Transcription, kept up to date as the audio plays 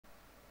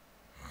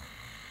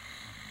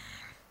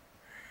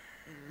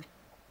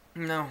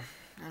No,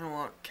 I don't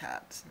want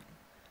cats.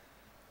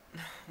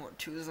 What,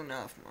 two is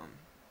enough, Mom.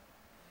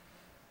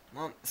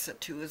 Mom said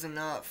two is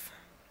enough.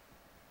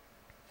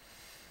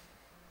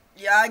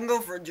 Yeah, I can go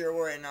for a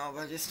gerbil right now,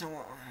 but I just don't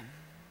want one.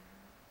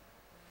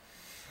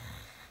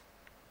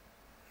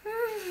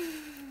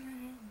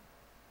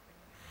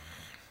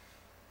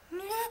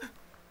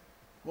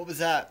 What was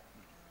that?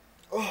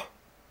 Oh,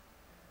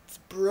 it's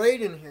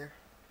bright in here.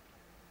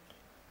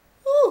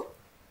 Woo!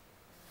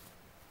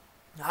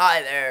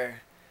 Hi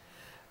there.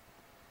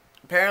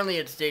 Apparently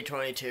it's day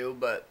 22,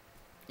 but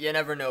you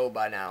never know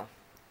by now.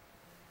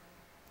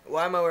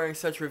 Why am I wearing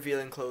such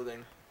revealing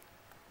clothing?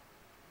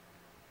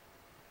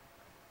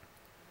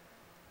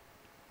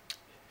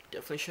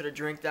 Definitely should have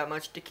drank that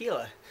much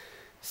tequila.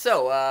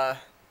 So,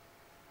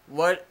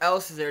 what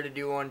else is there to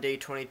do on day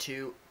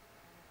 22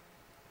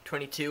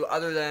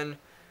 other than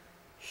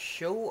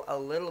show a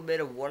little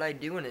bit of what I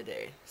do in a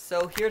day?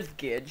 So, here's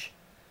Gidge.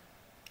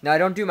 Now, I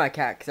don't do my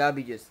cat, because that would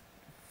be just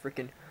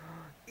freaking...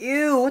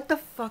 Ew, what the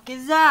fuck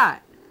is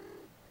that?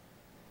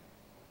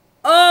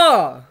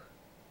 Oh!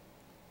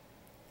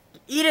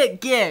 Eat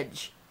it,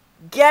 Gidge.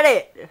 Get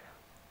it.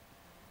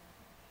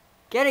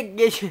 Get it,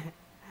 Gidge.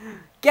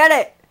 Get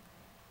it.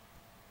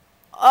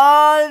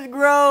 Oh, it's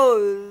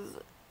gross.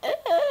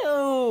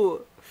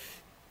 Ew.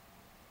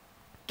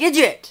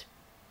 Gidget.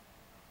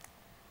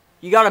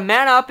 You gotta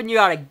man up and you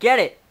gotta get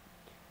it.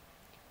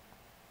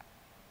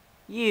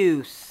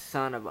 You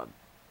son of a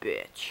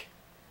bitch.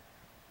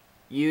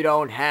 You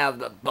don't have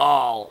the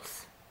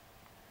balls.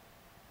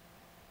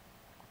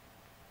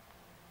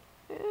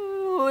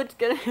 Ew, it's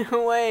gonna get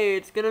away.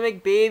 It's gonna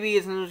make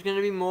babies and there's gonna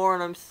be more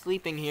and I'm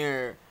sleeping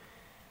here.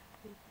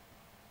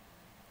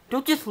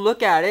 Don't just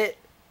look at it.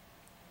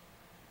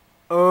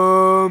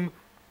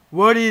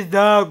 What is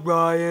that,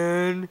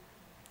 Ryan?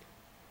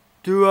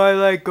 Do I,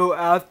 like, go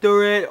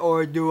after it,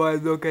 or do I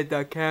look at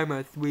the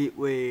camera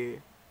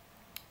sweetly?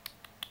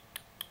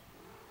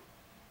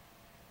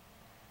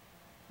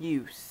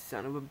 You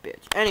son of a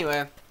bitch.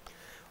 Anyway,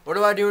 what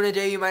do I do in a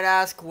day, you might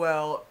ask?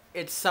 Well,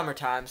 it's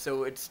summertime,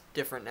 so it's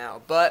different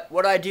now. But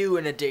what I do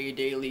in a day,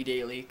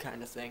 daily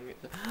kind of thing.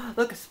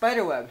 Look, a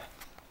spider web.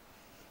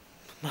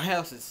 My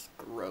house is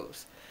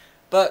gross.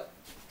 But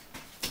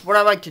what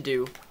I like to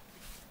do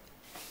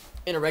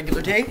in a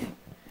regular day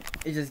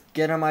is just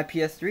get on my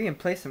PS3 and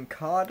play some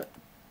COD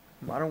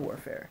Modern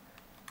Warfare.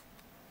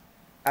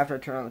 After I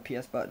turn on the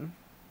PS button.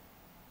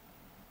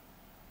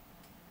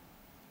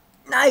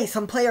 Nice!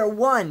 I'm player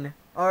 1!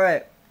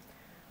 Alright.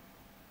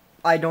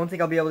 I don't think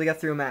I'll be able to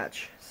get through a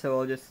match. So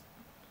I'll just...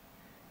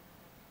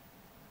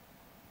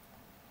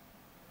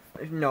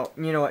 No,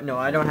 you know what? No,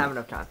 I don't have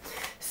enough time.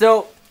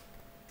 So,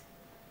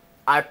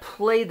 I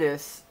play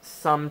this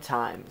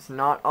sometimes.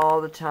 Not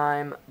all the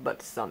time,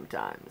 but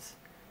sometimes.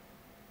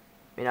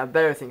 I mean, I have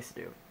better things to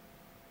do.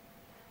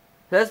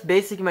 So that's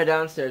basically my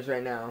downstairs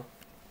right now.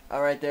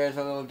 Alright, there's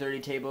a little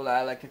dirty table that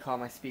I like to call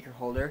my speaker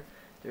holder.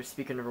 There's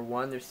speaker number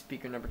 1, there's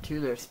speaker number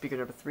 2, there's speaker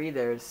number 3,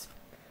 there's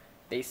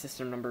bass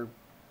system number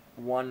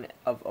 1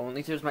 of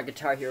only. There's my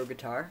Guitar Hero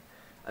guitar.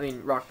 I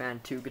mean, Rock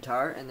Band 2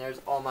 guitar. And there's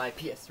all my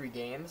PS3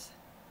 games.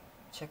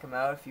 Check them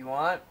out if you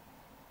want.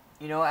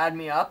 You know, add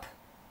me up.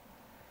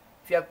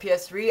 If you have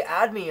PS3,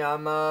 add me.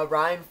 I'm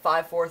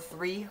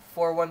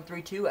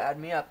Ryan5434132. Add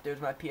me up.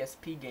 There's my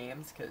PSP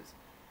games, because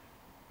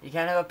you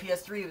can't have a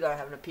PS3 without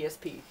having a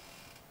PSP.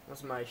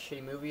 Those are my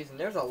shitty movies. And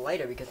there's a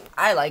lighter, because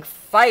I like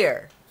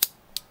fire.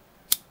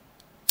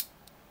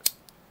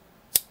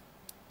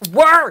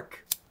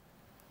 Work!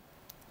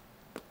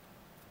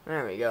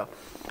 There we go.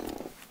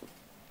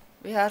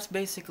 Yeah, that's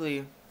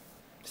basically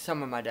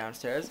some of my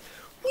downstairs.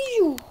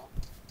 Whew.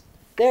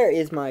 There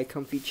is my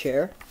comfy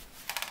chair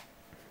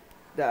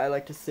that I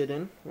like to sit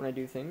in when I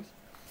do things.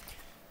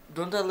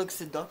 Don't I look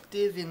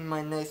seductive in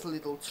my nice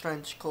little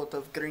trench coat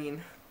of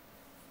green?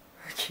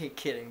 Okay,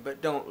 kidding,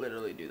 but don't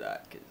literally do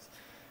that, because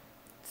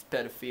it's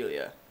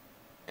pedophilia.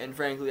 And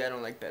frankly, I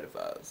don't like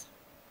pedophiles.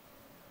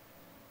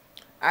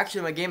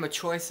 Actually, my game of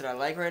choice that I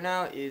like right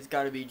now is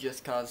gotta be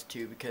Just Cause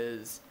 2,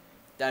 because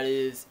that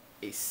is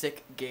a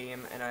sick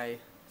game, and I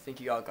think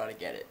you all gotta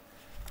get it.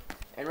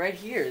 And right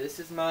here, this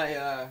is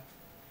my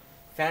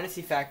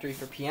Fantasy Factory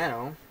for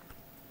piano,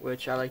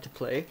 which I like to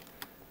play.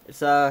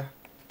 It's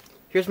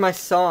here's my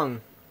song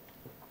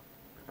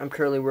I'm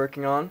currently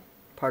working on,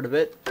 part of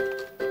it.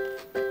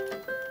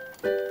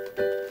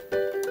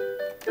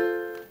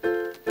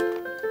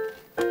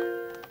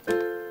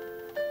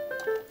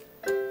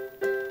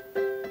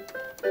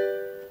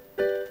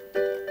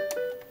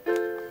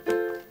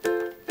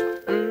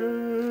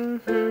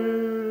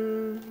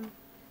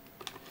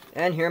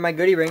 And here are my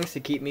goodie rings to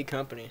keep me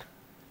company.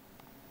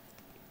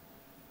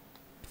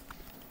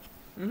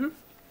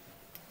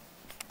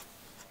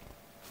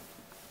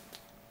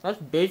 That's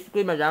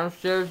basically my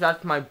downstairs.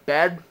 That's my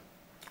bed.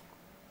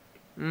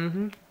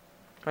 My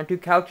 2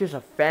 couches, a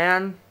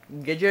fan,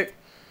 Gidget.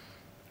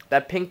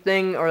 That pink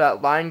thing or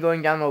that line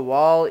going down the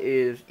wall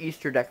is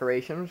Easter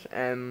decorations.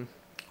 And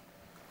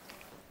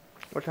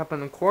what's up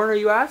in the corner,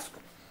 you ask?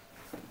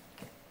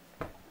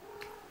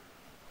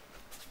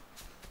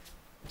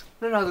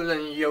 None other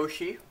than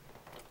Yoshi.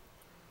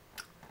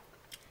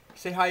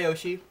 Say hi,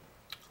 Yoshi.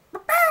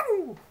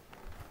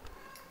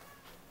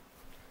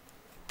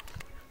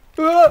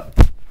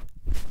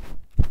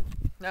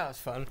 That was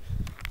fun.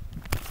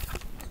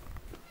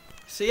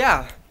 So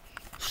yeah.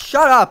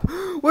 Shut up!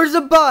 Where's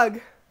the bug?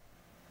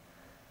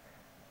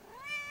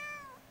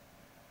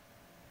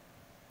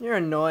 You're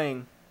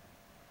annoying.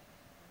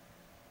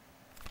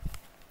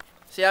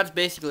 So yeah, that's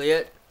basically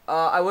it.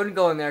 I wouldn't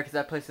go in there because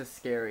that place is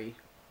scary.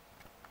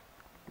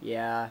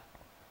 Yeah.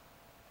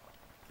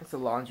 It's a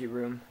laundry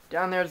room.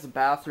 Down there's the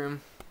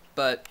bathroom.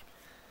 But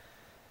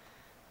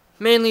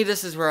mainly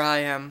this is where I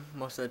am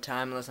most of the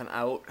time unless I'm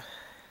out.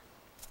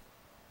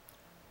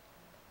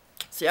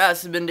 So yeah,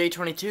 this has been day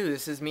 22.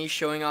 This is me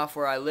showing off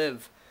where I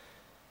live.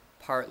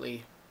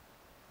 Partly.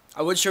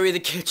 I would show you the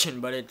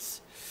kitchen, but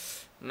it's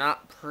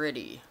not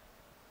pretty.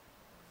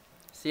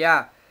 So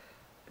yeah,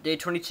 day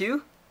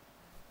 22.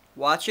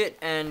 Watch it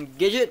and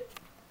Gidget.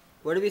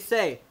 What do we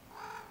say?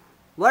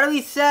 What do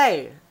we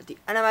say at the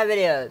end of my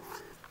videos?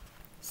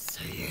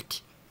 Say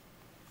it.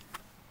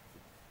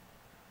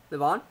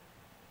 Live on?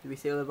 Did we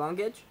say live on,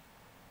 Gidge?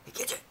 Hey,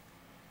 Gidget.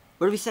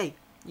 What do we say?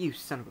 You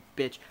son of a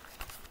bitch.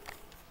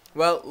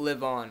 Well,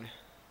 live on.